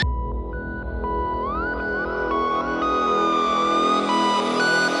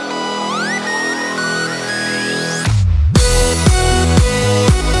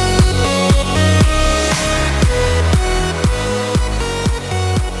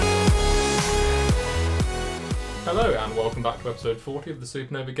Hello and welcome back to episode 40 of the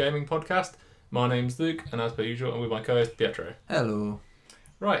Supernova Gaming Podcast. My name's Luke and as per usual I'm with my co-host Pietro. Hello.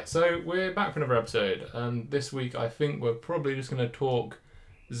 Right, so we're back for another episode and this week I think we're probably just going to talk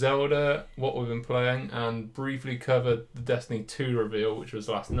Zelda, what we've been playing, and briefly cover the Destiny 2 reveal, which was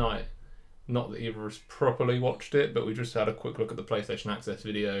last night. Not that either of us properly watched it, but we just had a quick look at the PlayStation Access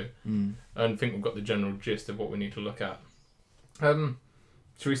video and think we've got the general gist of what we need to look at.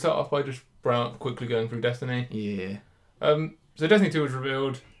 Should we start off by just quickly going through Destiny? Yeah. So Destiny 2 was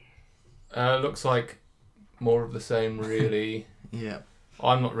revealed. Looks like more of the same, really. Yeah.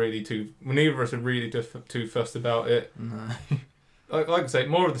 I'm not really neither of us are really too fussed about it. No. Like I say,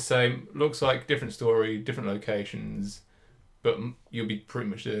 more of the same. Looks like different story, different locations, but you'll be pretty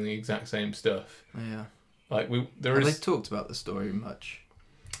much doing the exact same stuff. Yeah. Like Have they talked about the story much?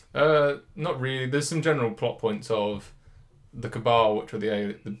 Not really. There's some general plot points of the Cabal, which are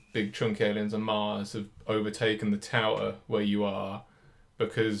the big chunky aliens on Mars, have overtaken the tower where you are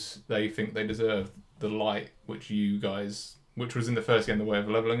because they think they deserve the light which was in the first game, the way of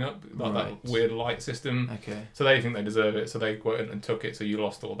leveling up, like Right. that weird light system. Okay. So they think they deserve it, so they went and took it, so you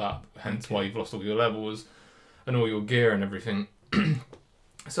lost all that, hence why you've lost all your levels and all your gear and everything.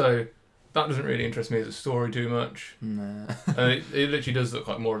 So that doesn't really interest me as a story too much. Nah. And it literally does look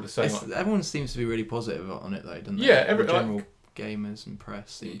like more of the same. Everyone seems to be really positive on it though, doesn't they? Yeah, the general gamers and press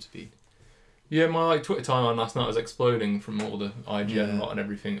seem to be. Yeah, my Twitter timeline last night was exploding from all the IGN lot and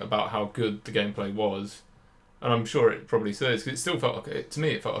everything about how good the gameplay was. And I'm sure it probably still is, because it still felt like, to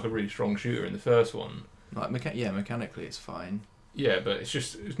me, it felt like a really strong shooter in the first one. Like, mechanically it's fine. Yeah, but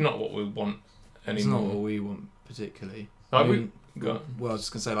it's not what we want anymore. It's not what we want particularly. Like well, I was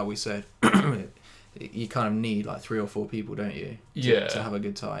just going to say, like we said, you kind of need like 3 or 4 people, don't you? To have a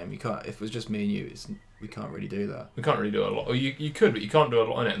good time. You can't. If it was just me and you, we can't really do that. We can't really do a lot. Or you could, but you can't do a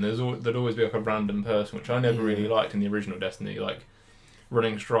lot in it. And there'd always be like a random person, which I never really liked in the original Destiny. Like,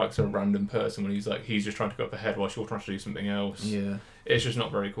 running strikes are a random person when he's just trying to go up ahead whilst you're trying to do something else. Yeah. It's just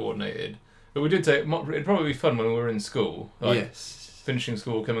not very coordinated. But we did say it'd probably be fun when we were in school. Like, yes. Finishing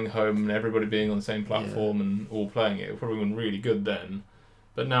school, coming home, and everybody being on the same platform and all playing it. It probably went really good then.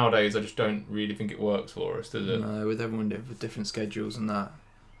 But nowadays, I just don't really think it works for us, does it? No, with everyone with different schedules and that,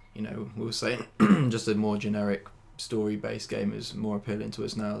 we were saying just a more generic story-based game is more appealing to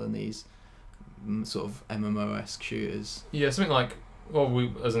us now than these sort of MMO-esque shooters. Yeah, something like,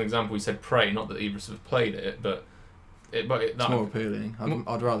 as an example, we said Prey. Not that either of us have played it, but it's more appealing.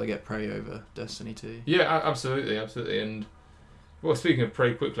 I'd rather get Prey over Destiny 2. Yeah, absolutely. And well, speaking of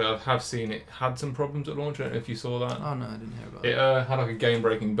Prey, quickly, I have seen it had some problems at launch. I don't know if you saw that. Oh no, I didn't hear about it. It had like a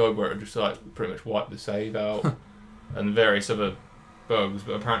game-breaking bug where it just like pretty much wiped the save out, and various other bugs.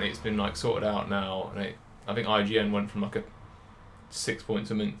 But apparently, it's been like sorted out now, and I think IGN went from like a 6 point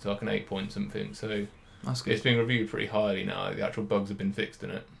something to like an 8 point something. So that's good. It's being reviewed pretty highly now. The actual bugs have been fixed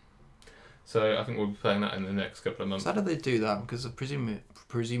in it. So I think we'll be playing that in the next couple of months. So how did they do that? Because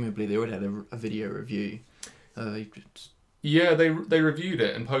presumably they already had a video review. Yeah, they reviewed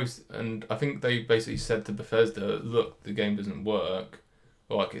it and I think they basically said to Bethesda, look, the game doesn't work,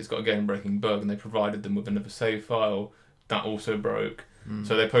 or like it's got a game-breaking bug, and they provided them with another save file that also broke.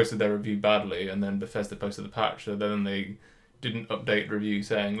 So they posted their review badly, and then Bethesda posted the patch. So then they didn't update the review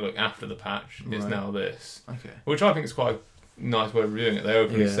saying, look, after the patch, it's now this. Okay. Which I think is quite a nice way of reviewing it. They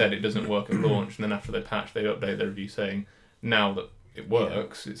openly said it doesn't work at launch, and then after they patch, they update their review saying, now that it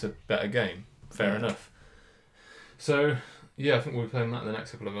works, it's a better game. Fair enough. So, yeah, I think we'll be playing that in the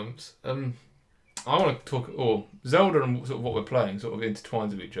next couple of months. I want to talk, Zelda and sort of what we're playing sort of intertwines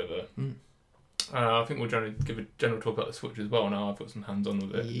with each other. I think we'll generally give a general talk about the Switch as well now. I've got some hands-on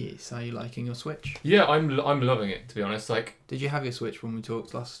with it. Yes, are you liking your Switch? Yeah, I'm loving it, to be honest. Like, did you have your Switch when we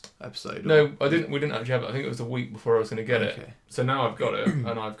talked last episode? No, I didn't. We didn't actually have it. I think it was the week before I was going to get it. So now I've got it,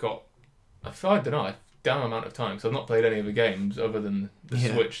 and I've got, I don't know, a damn amount of time. So I've not played any of the games other than the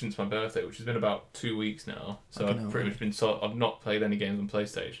Switch since my birthday, which has been about 2 weeks now. So I've pretty much been. I've not played any games on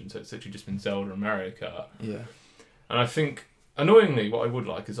PlayStation, so it's literally just been Zelda and Mario Kart. Yeah. And I think, annoyingly, what I would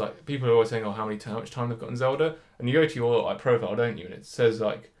like is like people are always saying, "Oh, how much time they've got in Zelda?" And you go to your like profile, don't you? And it says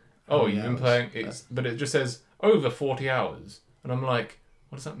like, "Oh, you've been playing." But it just says over 40 hours, and I'm like,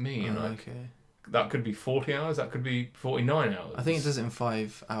 what does that mean? That could be 40 hours. That could be 49 hours. I think it does it in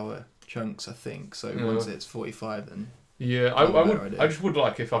 5-hour chunks. I think so. Once it's 45, then. Yeah, I just would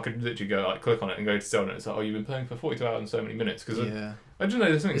like if I could literally go like click on it and go to Zelda and it's like, oh, you've been playing for 42 hours and so many minutes, because I don't know,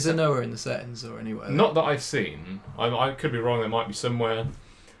 there's something. Is it nowhere in the settings or anywhere? Not that I've seen. I could be wrong. There might be somewhere,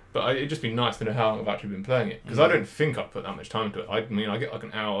 but it'd just be nice to know how long I've actually been playing it, because I don't think I've put that much time into it. I mean, I get like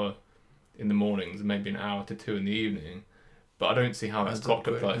an hour in the mornings and maybe an hour to 2 in the evening, but I don't see how that's That's clocked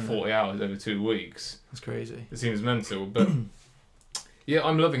up quick, to like isn't 40 hours over 2 weeks. That's crazy. It seems mental, but yeah,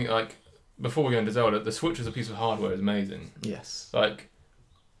 I'm loving it. Like, before we go into Zelda, the Switch as a piece of hardware is amazing. Yes. Like,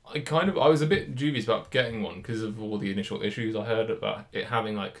 I was a bit dubious about getting one because of all the initial issues I heard about it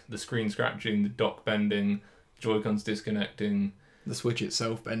having, like, the screen scratching, the dock bending, Joy-Cons disconnecting. The Switch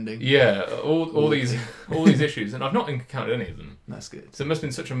itself bending. Yeah, all these issues, and I've not encountered any of them. That's good. So it must have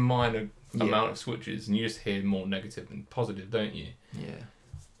been such a minor amount of switches, and you just hear more negative than positive, don't you? Yeah.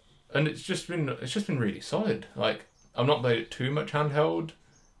 And it's just been really solid. Like, I've not played it too much handheld,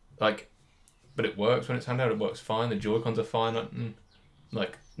 like, but it works when it's handheld. It works fine. The Joy-Cons are fine.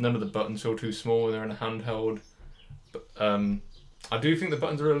 Like, none of the buttons feel too small when they're in a handheld. But I do think the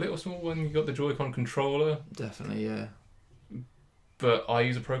buttons are a little small when you got the Joy-Con controller. Definitely, yeah. But I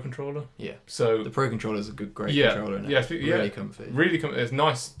use a Pro controller. Yeah. So the Pro controller is a great controller. Isn't it? Really comfy. Really comfy. It's a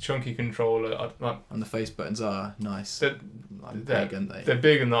nice chunky controller. And the face buttons are nice. They're big, aren't they? They're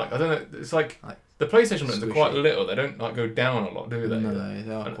big and like, I don't know. It's like the PlayStation buttons are quite little. They don't like go down a lot, do they? No,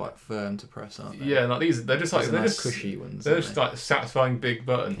 they are quite firm to press, aren't they? Yeah, like these, they're just like they're nice just cushy ones. They're just like satisfying big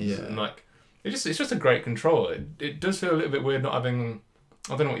buttons. Yeah. And like it's just a great controller. It does feel a little bit weird not having.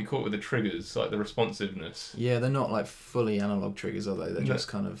 I don't know what you call it with the triggers, like the responsiveness. Yeah, they're not like fully analog triggers, are they? They're just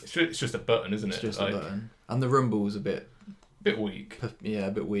kind of. It's just a button, isn't it? It's just like, a button, and the rumble's a bit weak. Yeah,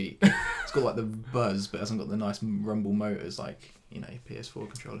 a bit weak. It's got like the buzz, but it hasn't got the nice rumble motors like PS4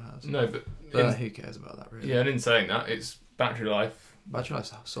 controller has. No, but who cares about that really? Yeah, and in saying that, it's battery life. Battery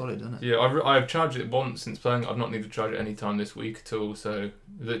life's solid, isn't it? Yeah, I've charged it once since playing. I've not needed to charge it any time this week at all. So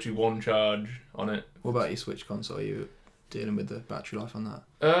literally one charge on it. What about your Switch console? Are you dealing with the battery life on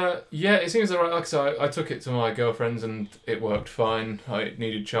that? Yeah, it seems alright. Like I said, I took it to my girlfriend's and it worked fine. I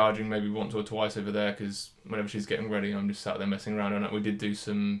needed charging maybe once or twice over there because whenever she's getting ready, I'm just sat there messing around on it. We did do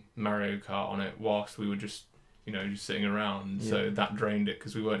some Mario Kart on it whilst we were just sitting around. Yeah. So that drained it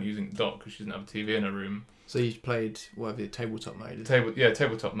because we weren't using the dock because she didn't have a TV in her room. So you played tabletop mode?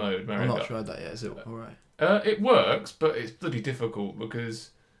 Tabletop mode. Mario I've not Kart. tried that yet. Is it alright? It works, but it's bloody difficult because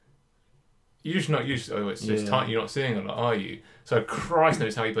you're just not used to it. It's tight. You're not seeing a lot, are you? So Christ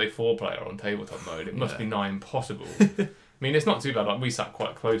knows how you play 4-player on tabletop mode. It must be nigh impossible. I mean, it's not too bad. Like, we sat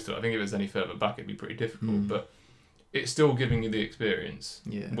quite close to it. I think if it was any further back, it'd be pretty difficult. But it's still giving you the experience.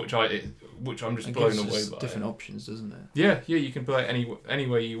 Yeah. Which I'm just blown away by. Different options, doesn't it? Yeah. You can play any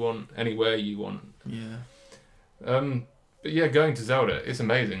way you want, anywhere you want. Yeah. But yeah, going to Zelda, it's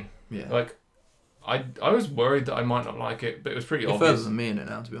amazing. Yeah. Like, I was worried that I might not like it, but it was pretty obvious. Further than me in it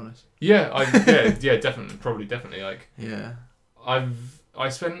now, to be honest. Yeah, definitely. Like, yeah, I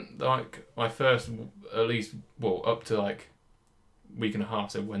spent like my first up to like week and a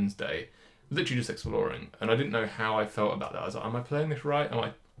half, so Wednesday, literally just exploring, and I didn't know how I felt about that. I was like, am I playing this right?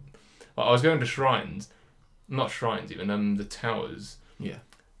 I was going to shrines, not shrines even, the towers. Yeah,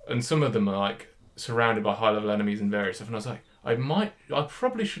 and some of them are like surrounded by high level enemies and various stuff, and I was like, I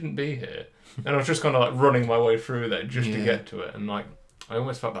probably shouldn't be here. And I was just kind of like running my way through there just to get to it, and like I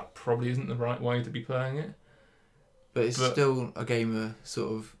almost felt that probably isn't the right way to be playing it. But it's still a gamer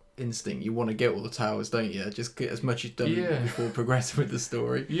sort of instinct. You want to get all the towers, don't you? Just get as much as done before progressing with the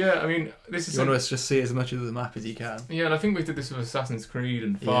story. Yeah, I mean, you want to just see as much of the map as you can. Yeah, and I think we did this with Assassin's Creed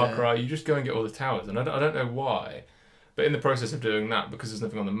and Far Cry. You just go and get all the towers, and I don't know why, but in the process of doing that, because there's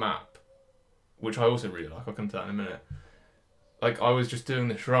nothing on the map, which I also really like. I'll come to that in a minute. Like, I was just doing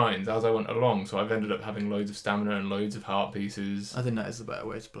the shrines as I went along, so I've ended up having loads of stamina and loads of heart pieces. I think that is the better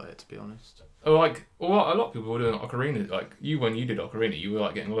way to play it, to be honest. Oh, like, a lot of people were doing Ocarina. Like, when you did Ocarina, you were,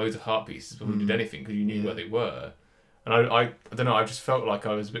 like, getting loads of heart pieces before you did anything, because you knew where they were. And I don't know, I just felt like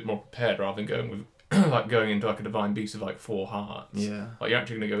I was a bit more prepared, rather than going with, like, going into, like, a divine beast of, like, 4 hearts. Yeah. Like, you're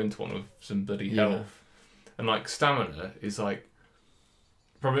actually going to go into one with some bloody health. And, like, stamina is, like,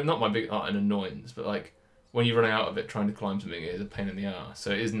 probably not my big an annoyance, but, like, when you run out of it trying to climb something, it is a pain in the ass.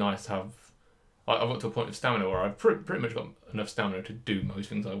 So it is nice to have. I've got to a point of stamina where I've pretty much got enough stamina to do most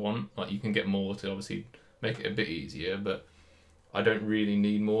things I want. Like, you can get more to obviously make it a bit easier, but I don't really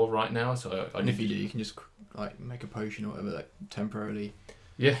need more right now. So and if you do, you can just like make a potion or whatever that temporarily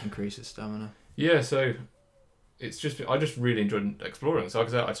increases stamina. Yeah, so it's just I just really enjoyed exploring. So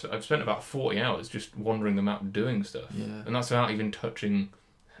like I said, I've spent about 40 hours just wandering the map doing stuff. Yeah, and that's without even touching.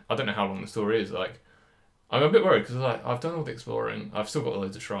 I don't know how long the story is. Like, I'm a bit worried because like I've done all the exploring. I've still got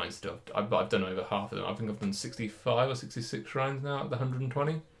loads of shrine stuff. I've done over half of them. I think I've done 65 or 66 shrines now out of the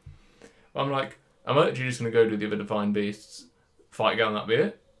 120. I'm like, I'm actually just going to go do the other divine beasts, fight again, and that be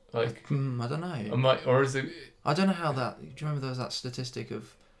it? Like, I don't know. I'm like, or is it? I don't know how that. Do you remember there was that statistic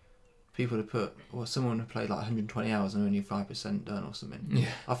of people have put, well, someone have played like 120 hours and only 5% done or something. Yeah.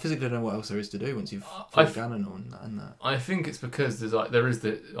 I physically don't know what else there is to do once you've I fought Ganon and that. I think it's because there is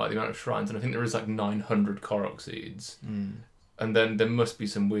the amount of shrines, and I think there is like 900 Korok seeds, and then there must be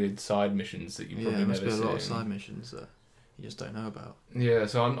some weird side missions that you probably there must never be a seen. lot of side missions that you just don't know about. Yeah,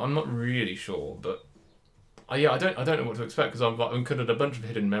 so I'm not really sure, but I don't know what to expect, because I've like uncovered a bunch of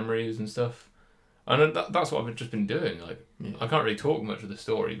hidden memories and stuff, and that's what I've just been doing. Like I can't really talk much of the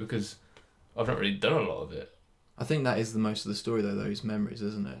story because I've not really done a lot of it. I think that is the most of the story though, those memories,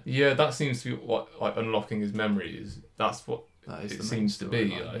 isn't it? Yeah, that seems to be what like unlocking his memories. That's what That is it the seems to be.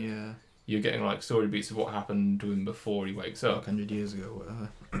 line, Like, yeah. you're getting like story beats of what happened to him before he wakes Like up. 100 years ago or whatever.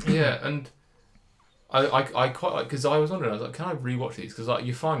 Yeah, and I quite like, because I was wondering, I was like, can I rewatch these? Because like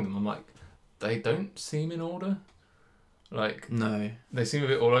you find them, I'm like, they don't seem in order. Like No. they seem a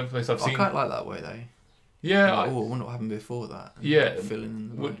bit all over the place. I quite like that way though. Yeah, Like, I wonder what happened before that. And Yeah, filling in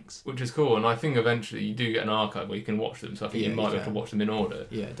the blanks. which is cool, and I think eventually you do get an archive where you can watch them. So I think Yeah, you might you be able to can. watch them in order.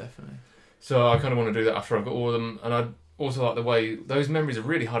 Yeah, definitely. So I kind of want to do that after I've got all of them, and I also like the way those memories are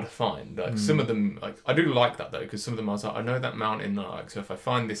really hard to find. Like some of them, like I do like that though, because some of them I was like, I know that mountain, like so if I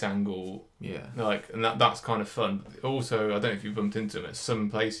find this angle, Yeah. like, and that's kind of fun. Also, I don't know if you've bumped into him. At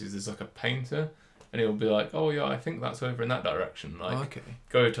some places, there's like a painter, and he'll be like, "Oh yeah, I think that's over in that direction." Like, Oh, okay.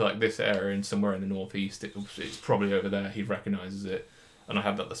 go to like this area and somewhere in the northeast. It's probably over there. He recognises it, and I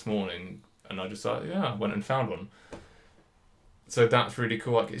had that this morning, and I just like, yeah, I went and found one. So that's really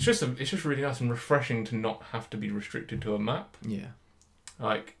cool. Like, it's just really nice and refreshing to not have to be restricted to a map. Yeah.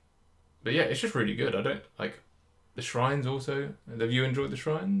 Like, but yeah, it's just really good. I don't like the shrines also. Have you enjoyed the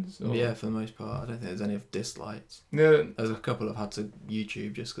shrines? Or? Yeah, for the most part. I don't think there's any of dislikes. Yeah. There's a couple I've had to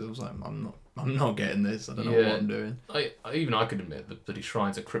YouTube just because I was like, I'm not getting this. I don't know Yeah. what I'm doing. I could admit that bloody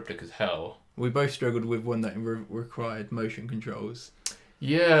shrines are cryptic as hell. We both struggled with one that required motion controls.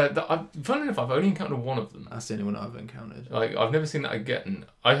 Yeah, funnily enough, I've only encountered one of them. That's the only one I've encountered. Like, I've never seen that again.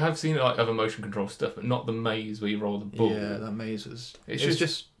 I have seen like other motion control stuff, but not the maze where you roll the ball. Yeah, that maze was. It's It was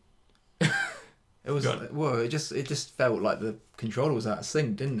just- just. It was Go on. well. It just felt like the controller was out of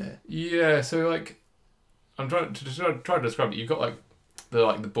sync, didn't it? Yeah, so like, I'm trying to describe it. You've got like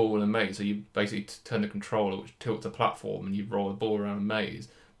the ball and maze, so you basically turn the controller, which tilts a platform, and you roll the ball around a maze.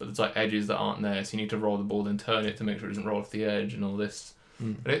 But there's like edges that aren't there, so you need to roll the ball, then turn it to make sure it doesn't roll off the edge and all this.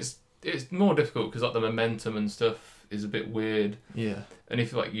 And it's more difficult because like the momentum and stuff is a bit weird. Yeah. And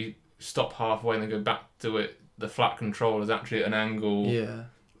if like you stop halfway and then go back to it, the flat control is actually at an angle. Yeah.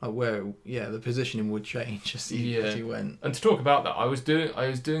 Like where, the positioning would change as you went. And to talk about that, I was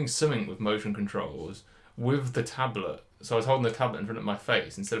doing something with motion controls with the tablet. So I was holding the tablet in front of my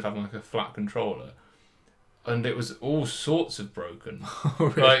face instead of having like a flat controller, and it was all sorts of broken.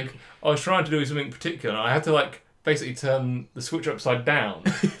 Really? Like I was trying to do something particular, and I had to like basically turn the switch upside down.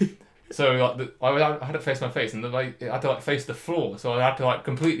 So like I had it face my face, and I had to like face the floor. So I had to like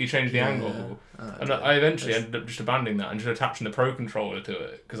completely change the angle. And I eventually ended up just abandoning that and just attaching the Pro Controller to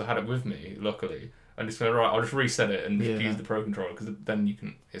it because I had it with me, luckily. And just went, right, I'll just reset it and just use the Pro Controller because then you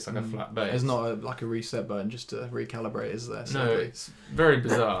can. It's like a flat base. There's not like a reset button just to recalibrate, is there? No, Sadly? it's very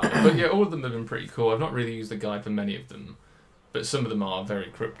bizarre. But yeah, all of them have been pretty cool. I've not really used the guide for many of them, but some of them are very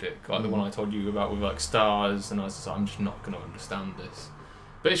cryptic. Like the one I told you about with like stars, and I was just like, I'm just not going to understand this.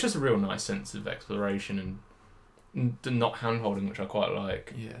 But it's just a real nice sense of exploration and not hand-holding, which I quite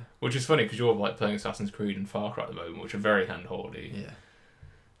like. Yeah. Which is funny because you're like playing Assassin's Creed and Far Cry at the moment, which are very hand-holdy. Yeah.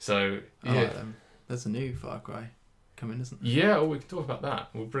 So, I yeah. like them. There's a new Far Cry coming, isn't there? Yeah, we can talk about that.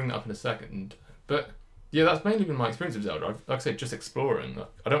 We'll bring that up in a second. But yeah, that's mainly been my experience with Zelda. Like I say, just exploring.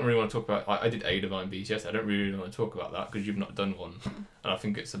 I don't really want to talk about. I did A Divine Beast. Yes, I don't really want to talk about that because you've not done one, and I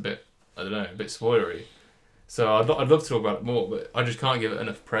think it's a bit. I don't know, a bit spoilery. So I'd love to talk about it more, but I just can't give it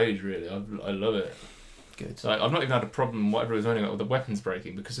enough praise. Really, I love it. Good. Like I've not even had a problem. What everyone's moaning about with the weapons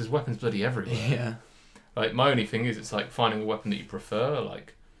breaking because there's weapons bloody everywhere. Yeah. Like my only thing is it's like finding a weapon that you prefer,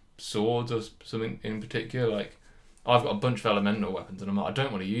 like swords or something in particular. Like I've got a bunch of elemental weapons, and I'm like, I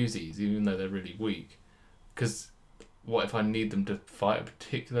don't want to use these, even though they're really weak, because what if I need them to fight a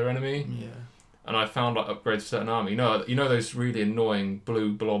particular enemy? Yeah. And I found like upgrades for certain army. You know those really annoying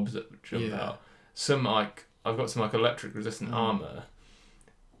blue blobs that jump out. Some like I've got some like electric resistant armor,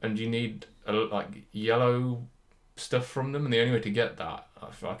 and you need like yellow stuff from them, and the only way to get that,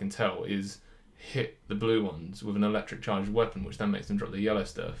 if I can tell, is hit the blue ones with an electric charged weapon, which then makes them drop the yellow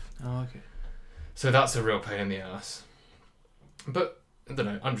stuff. Oh, okay. So that's a real pain in the ass. But I don't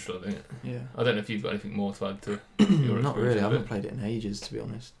know, I'm just loving it. Yeah. I don't know if you've got anything more to add to your Not experience really. I with haven't it. played it in ages, to be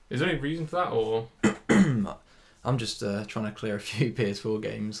honest. Is there any reason for that, or? I'm just trying to clear a few PS4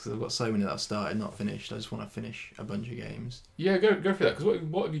 games because I've got so many that I've started, not finished. I just want to finish a bunch of games. Yeah, go for that. Because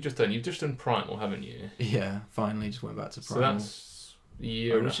what have you just done? You've just done Primal, haven't you? Yeah, finally just went back to So Primal. that's a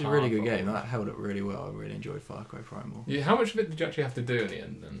year and which is a a really half, good game. or- That held up really well. I really enjoyed Far Cry Primal. Yeah, how much of it did you actually have to do in the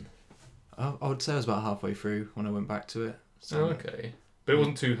end then? I would say I was about halfway through when I went back to it. So Oh, okay. But it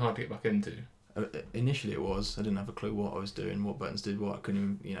wasn't too hard to get back into. Initially it was. I didn't have a clue what I was doing, what buttons did what. I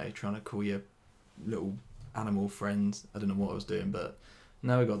couldn't even, trying to call your little animal friends. I didn't know what I was doing, but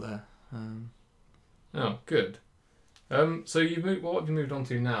now we got there. Oh, good. So what have you moved on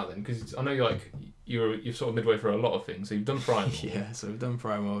to now then? Because I know you're sort of midway through a lot of things. So you've done Primal. Yeah, so we've done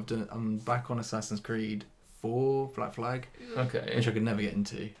Primal. I'm back on Assassin's Creed 4 Black Flag, Okay. which I could never get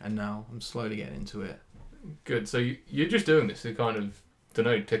into, and now I'm slowly getting into it. Good. So you're just doing this to kind of,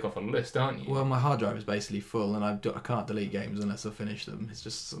 tick off a list, aren't you? Well, my hard drive is basically full, and I can't delete games unless I finish them. It's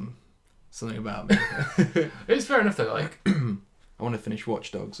just something about me. It's fair enough though. Like, I want to finish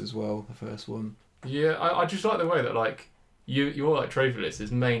Watch Dogs as well, the first one. yeah, I just like the way that like your like trophy list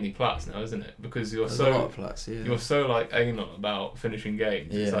is mainly plats now, isn't it? Because There's a lot of plats, yeah. you're so like anal about finishing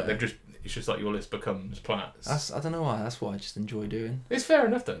games. It's Yeah. like it's just like your list becomes plats. I don't know why. That's what I just enjoy doing. It's fair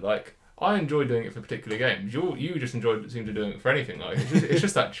enough though. Like I enjoy doing it for particular games. You just seem to doing it for anything. Like it's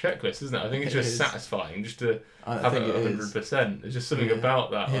just that checklist, isn't it? I think it's It just is. satisfying just to I have think it it is. 100%. There's just something Yeah. about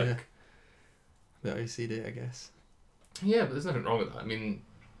that. Yeah. Like The OCD, I guess. yeah, but there's nothing wrong with that. I mean,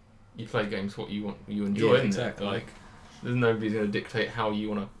 you play games what you enjoy, Yeah, isn't exactly. it? Like there's nobody's going to dictate how you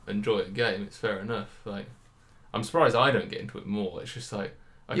want to enjoy a game. It's fair enough. Like I'm surprised I don't get into it more. It's just like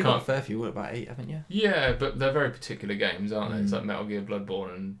I You've got a can't. fair few. What, about 8, haven't you? Yeah, but they're very particular games, aren't they? It's Mm. like Metal Gear,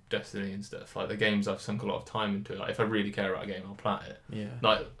 Bloodborne, and Destiny and stuff. Like the games I've sunk a lot of time into. Like if I really care about a game, I'll plat it. Yeah.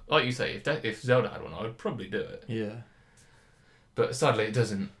 Like you say, if Zelda had one, I would probably do it. Yeah. But sadly, it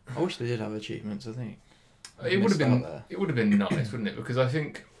doesn't. I wish they did have achievements, I think. It would have Missed been. out there. It would have been nice, wouldn't it? Because I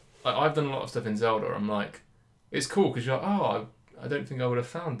think I've done a lot of stuff in Zelda. I'm like, it's cool because you're like, oh, I don't think I would have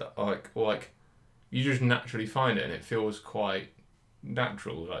found that. Like, you just naturally find it, and it feels quite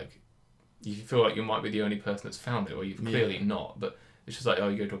natural. Like, you feel like you might be the only person that's found it, or you've clearly Yeah. not. But it's just like, oh,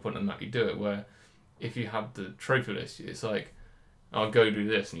 you go to a point on the map, you do it. Where if you have the trophy list, it's like, I'll go do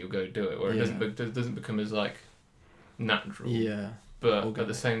this, and you'll go do it. Where Yeah. it doesn't become as like natural. Yeah. But at Organic.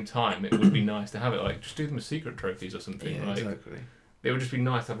 the same time, it would be nice to have it. Like, just do them as secret trophies or something. Yeah, like, exactly. it would just be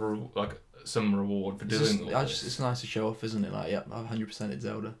nice to have some reward for doing all this. It's nice to show off, isn't it? Like, I've 100%ed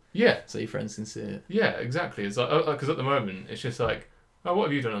Zelda, Yeah, so your friends can see it. yeah, exactly. It's like, because at the moment, it's just like, oh, what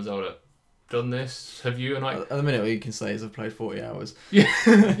have you done on Zelda? Done this? Have you? And like, At the minute, all you can say is I've played 40 hours. yeah,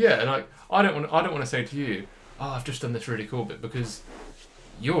 and like, I don't want to say to you, oh, I've just done this really cool bit, because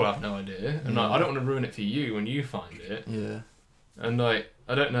you'll have no idea, and like, Yeah. I don't want to ruin it for you when you find it. Yeah. And like,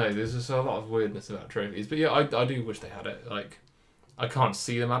 I don't know, there's just a lot of weirdness about trophies, but yeah, I do wish they had it. Like, I can't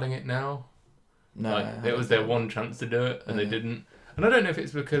see them adding it now. No. Like, it was their one chance to do it, and they Yeah. didn't. And I don't know if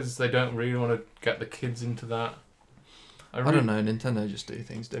it's because they don't really want to get the kids into that. I don't know. Nintendo just do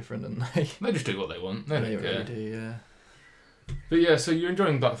things different, and They just do what they want. They don't care. really do. Yeah. But yeah, so you're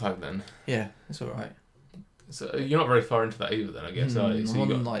enjoying Black Flag then. Yeah, it's all right. So you're not very far into that either then, I guess, are you? So I'm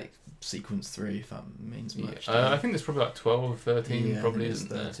you on got, like sequence 3, if that means yeah. much. I think there's probably like 12 or 13, yeah, probably, I think it's isn't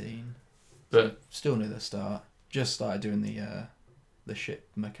there? 13. But Still near the start. Just started doing the ship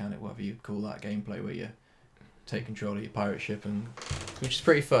mechanic, whatever you call that gameplay, where you take control of your pirate ship, and which is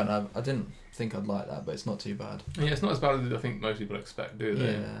pretty fun. I didn't think I'd like that, but it's not too bad. yeah, it's not as bad as I think most people expect, do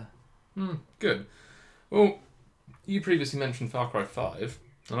they? Yeah. Good. Well, you previously mentioned Far Cry 5,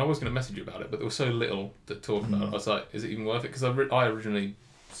 and I was going to message you about it, but there was so little to talk about. I was like, is it even worth it? Because I originally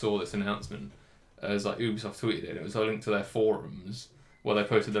saw this announcement as like Ubisoft tweeted it, and it was a link to their forums where they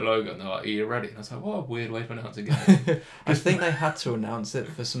posted the logo, and they're like, are you ready? And I was like, what a weird way to announce a game. I think they had to announce it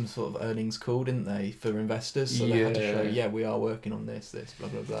for some sort of earnings call, didn't they, for investors? So they had to show, Yeah. we are working on this, blah,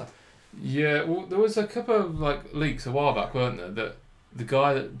 blah, blah. Yeah, well, there was a couple of like leaks a while back, weren't there? That the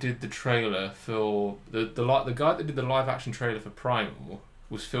guy that did the trailer for the guy that did the live action trailer for Primal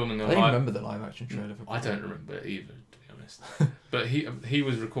was filming I a don't live. remember the live action trailer for I don't remember it either, to be honest. But he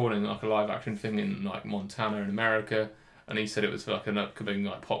was recording like a live action thing in like Montana in America, and he said it was like an upcoming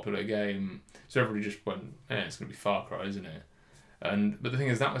like popular game. So everybody just went, "Yeah, it's gonna be Far Cry, isn't it?" But the thing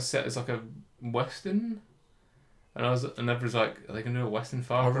is, that was set as like a western, and everyone's like, "Are they gonna do a western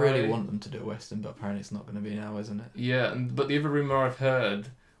Far I Cry?" really want them to do a western, but apparently it's not going to be now, isn't it? Yeah, but the other rumor I've heard,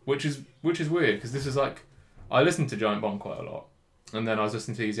 which is weird, because this is like, I listen to Giant Bomb quite a lot, and then I was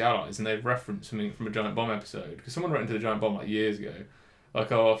listening to Easy Allies, and they've referenced something from a Giant Bomb episode, because someone wrote into the Giant Bomb like years ago,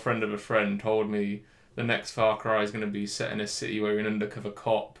 like, oh, a friend of a friend told me the next Far Cry is going to be set in a city where you're an undercover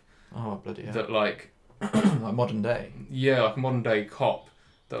cop Oh, bloody hell. that like Like modern day. Yeah, like a modern day cop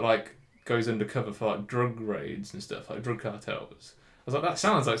that like goes undercover for like drug raids and stuff, like drug cartels. I was like, that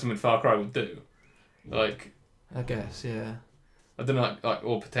sounds like something Far Cry would do. Like, I guess, yeah. I don't know, like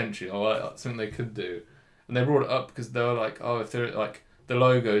or potentially, or like something they could do. And they brought it up because they were like, oh, if they're like the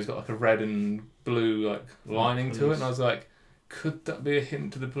logo's got like a red and blue like lining to it, and I was like, could that be a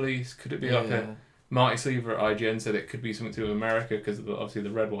hint to the police? Could it be like a Marty Sleever at IGN said it could be something to do with America because of obviously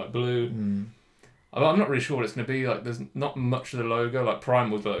the red, white, blue. I'm not really sure what it's going to be. Like, there's not much of the logo. Like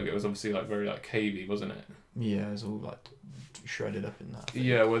Primal's logo was obviously like very like cavey, wasn't it? Yeah, it was all like shredded up in that.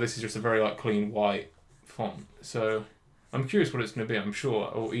 Yeah, well, this is just a very like clean white font. So I'm curious what it's going to be. I'm sure.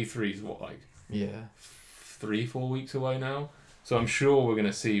 Or E3 is what, like 3-4 weeks away now. So I'm sure we're going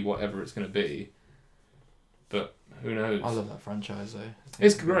to see whatever it's going to be. But who knows? I love that franchise though.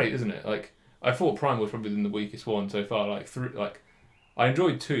 It's great, isn't it? Like, I thought Primal was probably the weakest one so far. Like I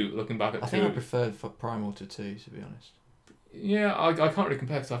enjoyed 2. Looking back at 2, I think I preferred Primal to 2, to be honest. Yeah, I can't really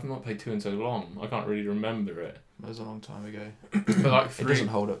compare because I've not played 2 in so long. I can't really remember it. It was a long time ago. But like 3, it doesn't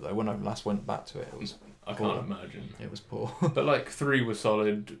hold up though. When I last went back to it, it was. I poor. can't imagine. It was poor. But like 3 was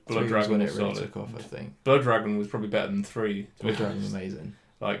solid. Blood 3 Dragon was when was it really solid. took off, I think. Blood Dragon was probably better than 3. Blood Dragon was amazing.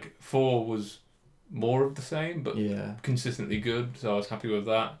 Like 4 was more of the same, but yeah, consistently good. So I was happy with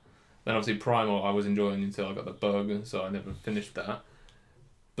that. Then obviously Primal I was enjoying until I got the bug, so I never finished that.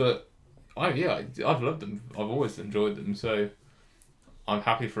 But I've loved them. I've always enjoyed them. So I'm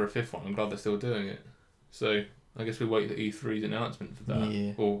happy for a 5th one. I'm glad they're still doing it. So I guess we wait for E3's announcement for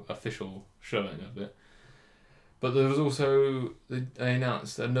that, or official showing of it. But there was also, they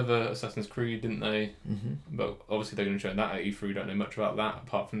announced another Assassin's Creed, didn't they? Mm-hmm. But obviously they're going to show that at E3. Don't know much about that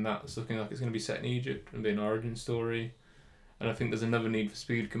apart from that. It's looking like it's going to be set in Egypt and be an origin story. And I think there's another Need for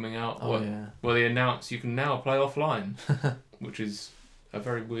Speed coming out. Where they announced you can now play offline, which is a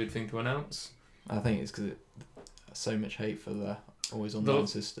very weird thing to announce. I think it's because so much hate for the always online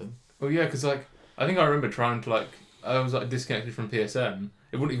system. Well, yeah, because like I think I remember trying to like I was like disconnected from PSN.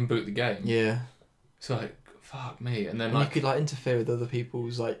 It wouldn't even boot the game. Yeah. So like fuck me, and then and like you could like interfere with other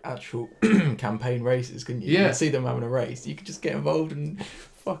people's like actual campaign races, couldn't you? Yeah. You'd see them having a race. You could just get involved and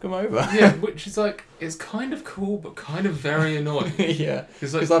fuck them over. Yeah, which is like it's kind of cool, but kind of very annoying. Yeah.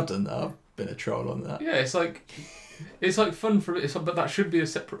 Because like, I've done that. I've been a troll on that. Yeah, it's like fun for it, but that should be a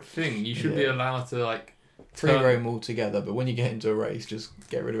separate thing. You should be allowed to like free roam all together, but when you get into a race, just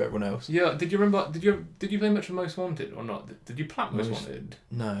get rid of everyone else. Yeah, did you remember? Did you play much of Most Wanted or not? Did you plat Most Wanted?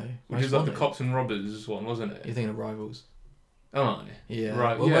 No, which is like the cops and robbers one, wasn't it? You're thinking of Rivals. Oh, yeah.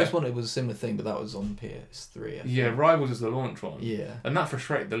 Right. Well, yeah. Most Wanted was a similar thing, but that was on PS3. Yeah, Rivals is the launch one. Yeah. And that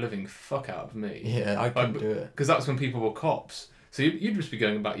frustrated the living fuck out of me. Yeah, I couldn't do it. Because that's when people were cops. So you'd just be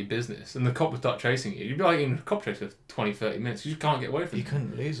going about your business, and the cop would start chasing you. You'd be like in a cop chase for 20, 30 minutes. You just can't get away from You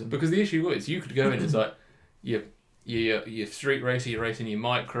couldn't lose them. Because the issue was, you could go in as like, your street racer, you're racing your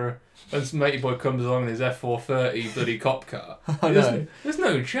micro, and some matey boy comes along in his F430 bloody cop car. I know. There's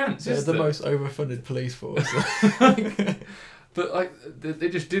no chance. It's the most overfunded police force. But like, they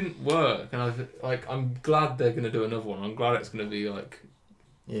just didn't work, and I'm glad they're gonna do another one. I'm glad it's gonna be like.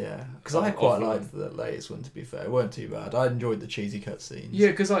 Yeah, because I quite liked the latest one. To be fair, it weren't too bad. I enjoyed the cheesy cutscenes. Yeah,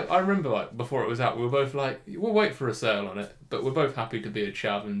 because I remember like before it was out, we were both like, we'll wait for a sale on it, but we're both happy to be a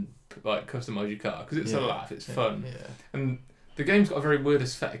chav and like customise your car because it's a laugh, it's fun. Yeah. And the game's got a very weird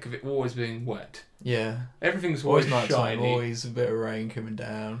aesthetic of it always being wet. Yeah. Everything's always nighttime, shiny. always a bit of rain coming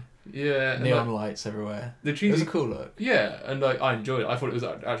down. Yeah. Neon lights everywhere. It was a cool look. Yeah, and like I enjoyed it. I thought it was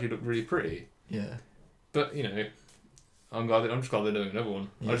actually looked really pretty. Yeah. But you know, I'm just glad they're doing another one.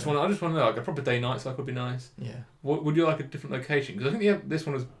 Yeah. I just want to know like a proper day-night cycle would be nice. Yeah. What would you like a different location? Because I think this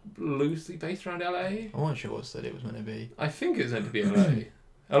one was loosely based around LA. I wasn't sure what city it was meant to be. I think it's meant to be LA.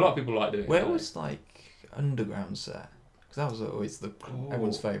 A lot of people like doing it. Where was like Underground set? Because that was always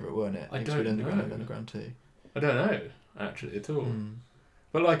everyone's favourite, weren't it? I don't Underground know. and Underground 2. I don't know actually at all.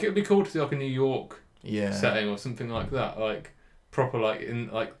 But like it'd be cool to see like a New York setting or something like that. Like proper like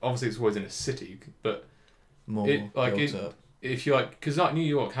in like obviously it's always in a city, but more built up. If you like, because like New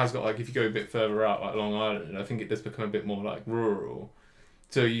York has got like if you go a bit further out like Long Island, I think it does become a bit more like rural,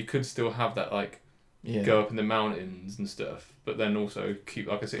 so you could still have that like go up in the mountains and stuff, but then also keep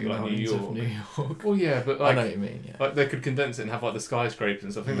like a city like New York. Well, yeah, but like I know what you mean. Yeah. Like they could condense it and have like the skyscrapers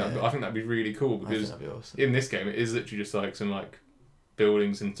and stuff. I think that'd be really cool because that'd be awesome. In this game it is literally just like some like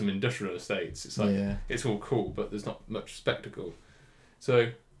buildings and some industrial estates. It's like it's all cool, but there's not much spectacle. So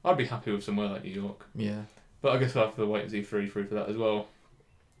I'd be happy with somewhere like New York. Yeah. But I guess I'll have to wait and see E3 for that as well.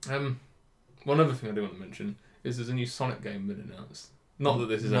 One other thing I do want to mention is there's a new Sonic game been announced. Not that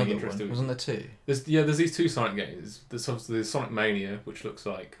this is any interest to Wasn't there two? There's these two Sonic games. There's obviously the Sonic Mania, which looks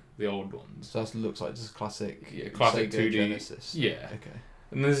like the old ones. So that looks like just classic. Classic Sega 2D. Genesis. Yeah. Okay.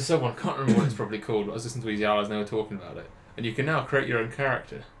 And there's this other one, I can't remember what it's probably called, but I was listening to Easy Allies and they were talking about it. And you can now create your own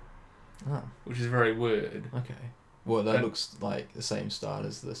character, Oh. which is very weird. Okay. Well, that looks like the same style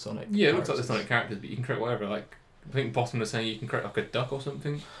as the Sonic. Yeah, it looks like the characters. Sonic characters, but you can create whatever. Like, I think Bottom was saying you can create like a duck or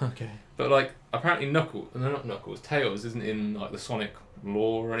something. Okay. But like, apparently Tails isn't in like the Sonic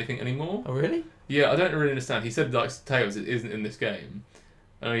lore or anything anymore. Oh really? Yeah, I don't really understand. He said like Tails isn't in this game.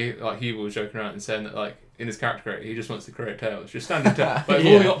 And he was joking around and saying that like in his character creator he just wants to create Tails. Just standard Tails. Like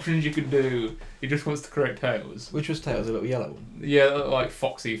Yeah. all the options you could do, he just wants to create Tails. Which was Tails, a little yellow one. Yeah, that, like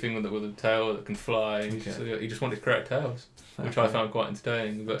foxy thing with a tail that can fly. Okay. So he just wanted to create Tails, which I found quite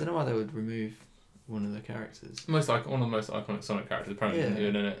entertaining. I But don't know why they would remove one of the characters. one of the most iconic Sonic characters apparently isn't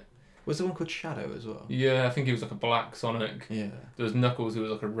even in it. Was there one called Shadow as well? Yeah, I think he was like a black Sonic. Yeah. There was Knuckles who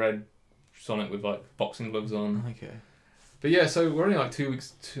was like a red Sonic with like boxing gloves on. Okay. But yeah, so we're only like 2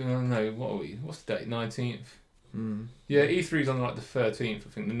 weeks to what are we? What's the date? 19th. Mm. Yeah, E3's on like the 13th. I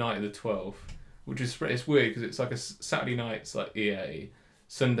think the night of the 12th, which is it's weird because it's like a Saturday night. It's like EA.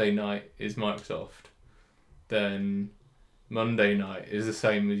 Sunday night is Microsoft. Then Monday night is the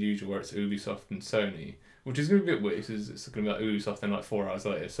same as usual, where it's Ubisoft and Sony, which is going to be a bit weird because it's going to be like Ubisoft and like 4 hours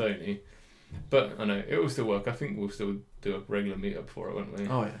later Sony. But I know it will still work. I think we'll still do a regular meetup for it, won't we?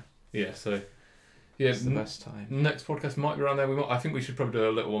 Oh yeah. Yeah. So yeah, It's the best time. next podcast might be around there. I think we should probably do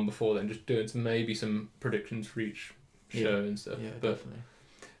a little one before then, just doing some predictions for each show and stuff. Yeah, but definitely.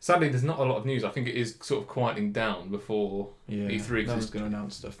 sadly, there's not a lot of news. I think it is sort of quieting down before Yeah. E3. No one's going to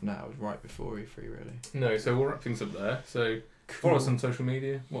announce stuff now. It's right before E3, really. No, so we'll wrap things up there. So follow us on social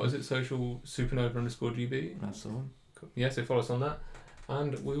media. What is it? Social Supernova_GB. That's the one. Cool. Yeah, so follow us on that,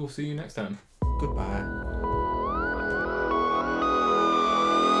 and we will see you next time. Goodbye.